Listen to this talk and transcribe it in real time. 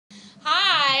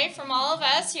from all of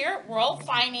us here at World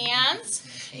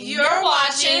Finance. You're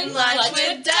watching Lunch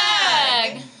with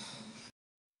Doug.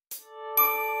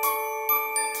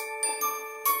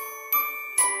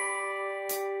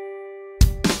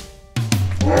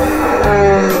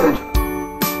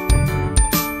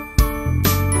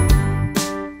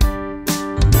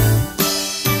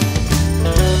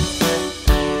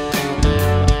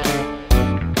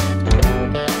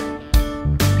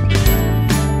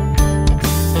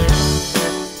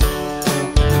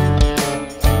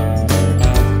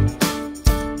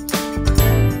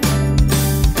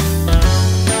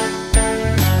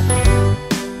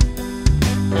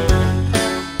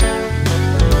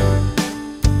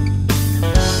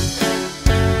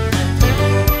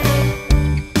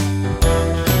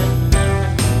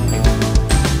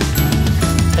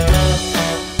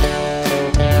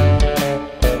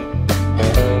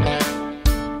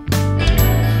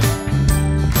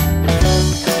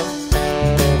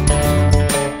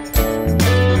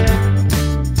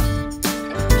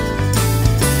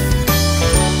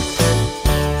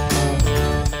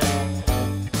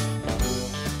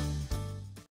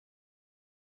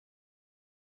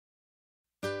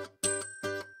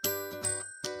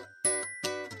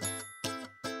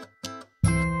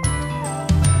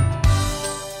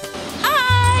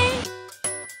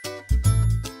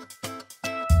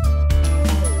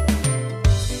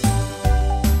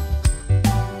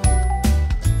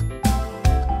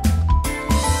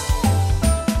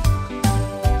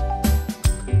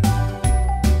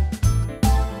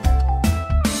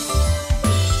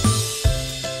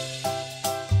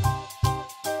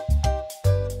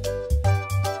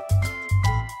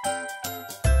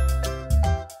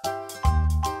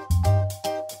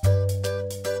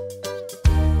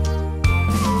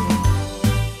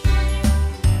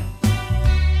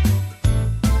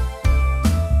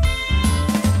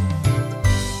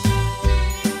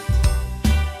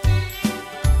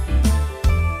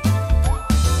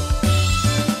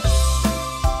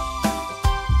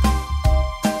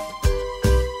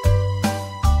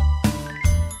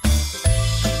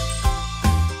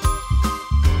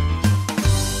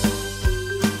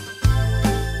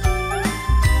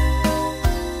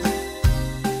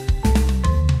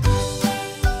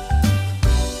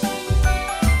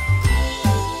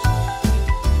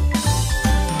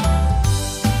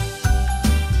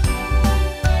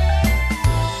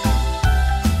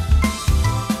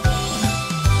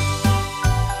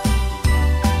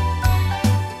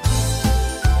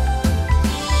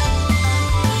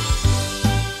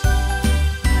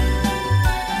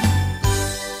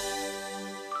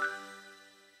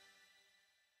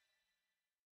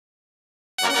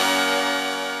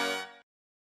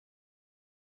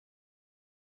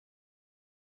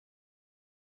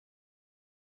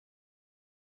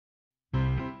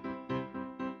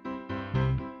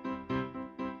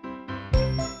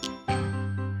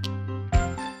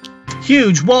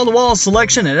 Huge wall-to-wall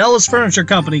selection at Ellis Furniture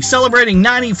Company, celebrating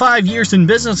 95 years in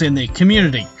business in the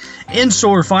community.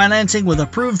 In-store financing with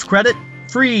approved credit,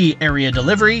 free area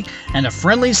delivery, and a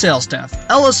friendly sales staff.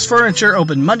 Ellis Furniture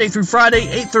open Monday through Friday,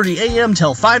 8:30 a.m.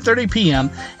 till 5:30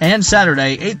 p.m. and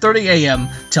Saturday, 8:30 a.m.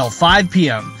 till 5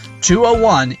 p.m.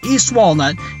 201 East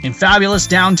Walnut in fabulous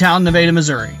downtown Nevada,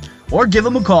 Missouri. Or give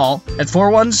them a call at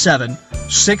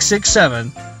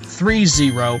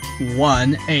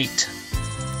 417-667-3018.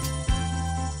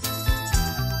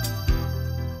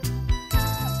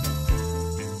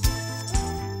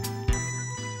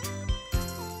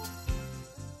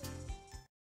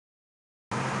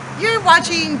 You're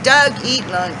watching Doug eat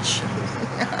lunch.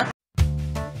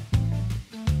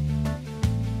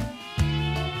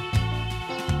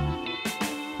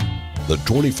 The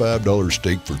 $25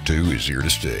 steak for two is here to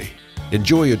stay.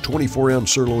 Enjoy a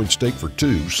 24-ounce sirloin steak for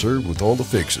two served with all the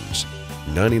fixins.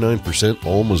 99%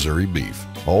 all Missouri beef.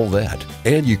 All that.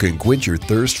 And you can quench your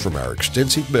thirst from our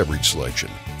extensive beverage selection.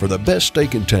 For the best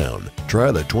steak in town,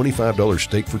 try the $25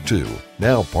 steak for two,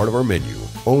 now part of our menu,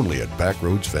 only at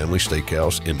Backroads Family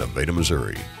Steakhouse in Nevada,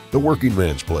 Missouri. The working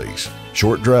man's place.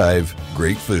 Short drive,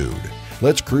 great food.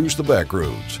 Let's cruise the back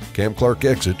roads, Camp Clark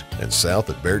exit, and south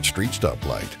at Barrett Street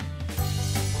stoplight.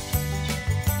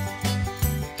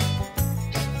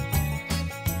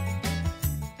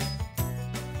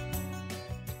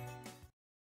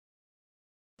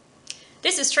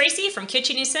 This is Tracy from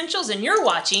Kitchen Essentials, and you're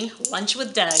watching Lunch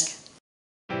with Doug.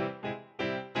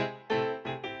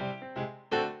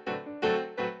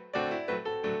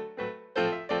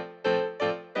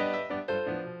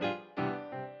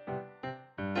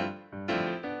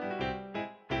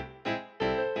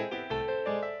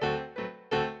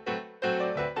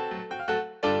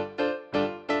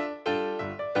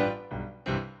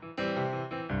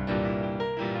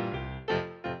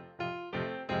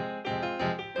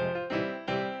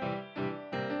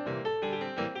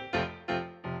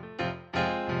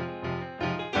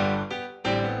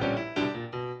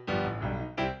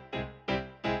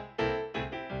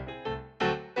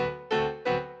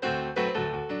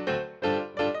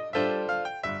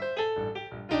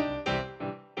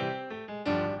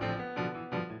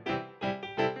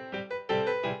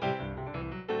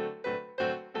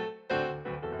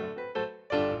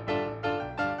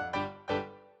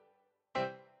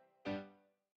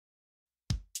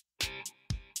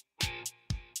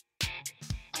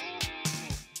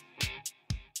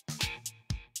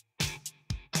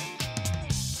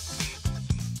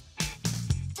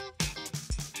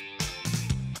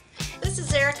 This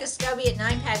is Erica Stubby at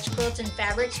 9 Patch Quilts and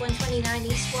Fabrics,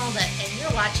 129 East Walnut, and you're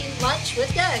watching Lunch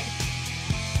with Doug.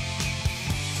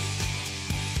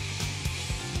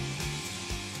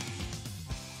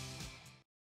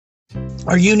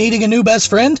 Are you needing a new best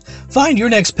friend? Find your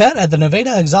next pet at the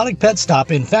Nevada Exotic Pet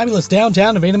Stop in fabulous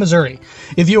downtown Nevada, Missouri.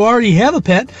 If you already have a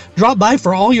pet, drop by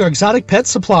for all your exotic pet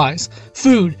supplies: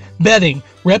 food, bedding,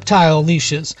 reptile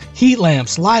leashes, heat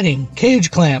lamps, lighting,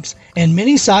 cage clamps, and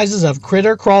many sizes of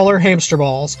critter crawler hamster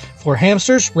balls for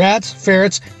hamsters, rats,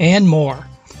 ferrets, and more.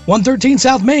 113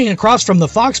 South Main, across from the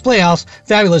Fox Playhouse,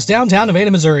 fabulous downtown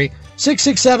Nevada, Missouri.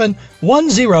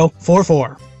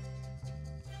 667-1044.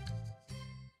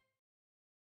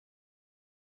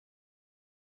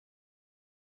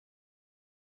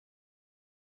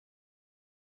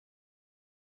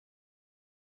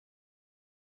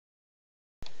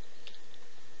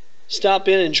 Stop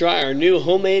in and try our new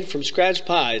homemade from scratch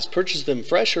pies. Purchase them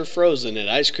fresh or frozen at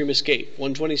Ice Cream Escape,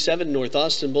 127 North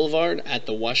Austin Boulevard at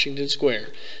the Washington Square.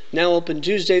 Now open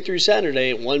Tuesday through Saturday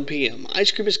at 1 p.m.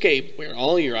 Ice Cream Escape, where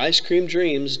all your ice cream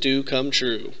dreams do come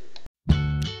true.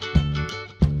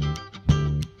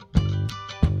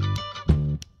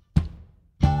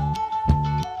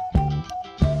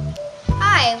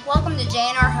 Hi, welcome to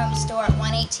J&R Home Store at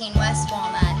 118 West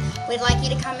Walnut. We'd like you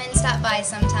to come in and stop by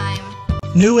sometime.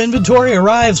 New inventory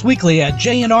arrives weekly at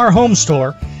J&R Home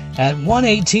Store at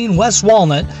 118 West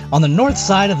Walnut on the north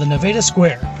side of the Nevada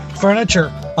Square.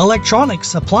 Furniture,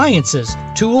 electronics, appliances,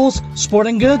 tools,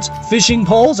 sporting goods, fishing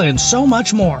poles, and so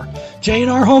much more.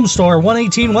 J&R Home Store,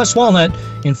 118 West Walnut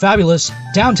in fabulous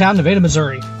downtown Nevada,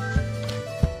 Missouri.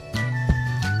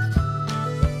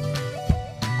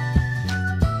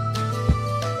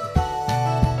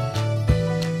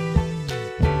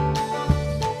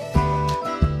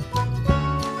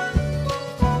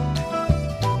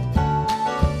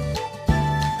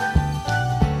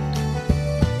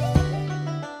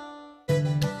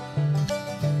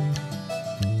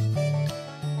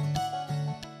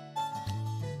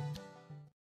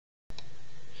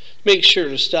 Make sure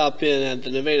to stop in at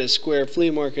the Nevada Square Flea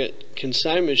Market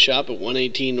Consignment Shop at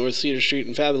 118 North Cedar Street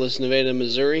in fabulous Nevada,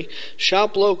 Missouri.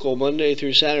 Shop local Monday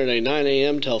through Saturday, 9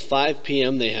 a.m. till 5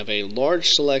 p.m. They have a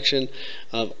large selection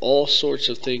of all sorts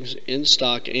of things in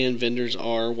stock, and vendors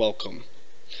are welcome.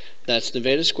 That's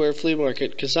Nevada Square Flea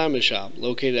Market Consignment Shop,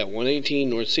 located at 118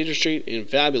 North Cedar Street in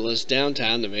fabulous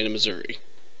downtown Nevada, Missouri.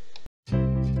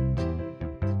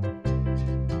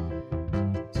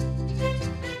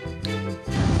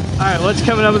 All right, what's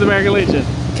coming up with the American Legion?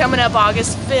 Coming up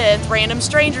August 5th, Random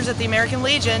Strangers at the American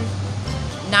Legion.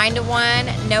 9 to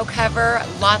 1, no cover,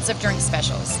 lots of drink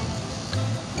specials.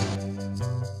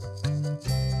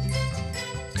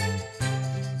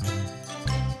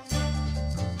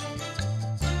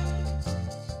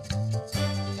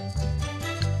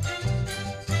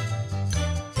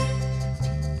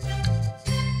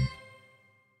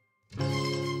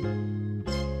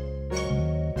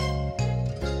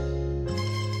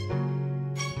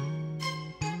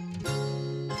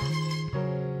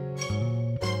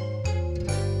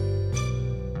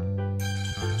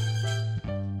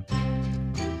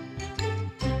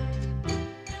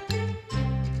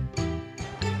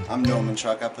 I'm Norman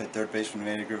Chuck. I play third base for the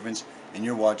Nevada Griffins, and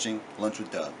you're watching Lunch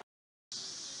with Doug.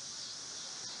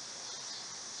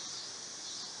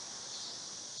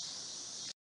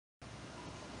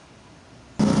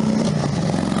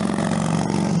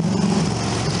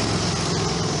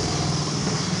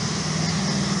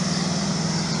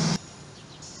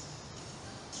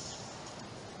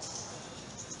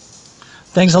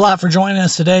 Thanks a lot for joining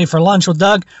us today for Lunch with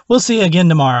Doug. We'll see you again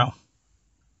tomorrow.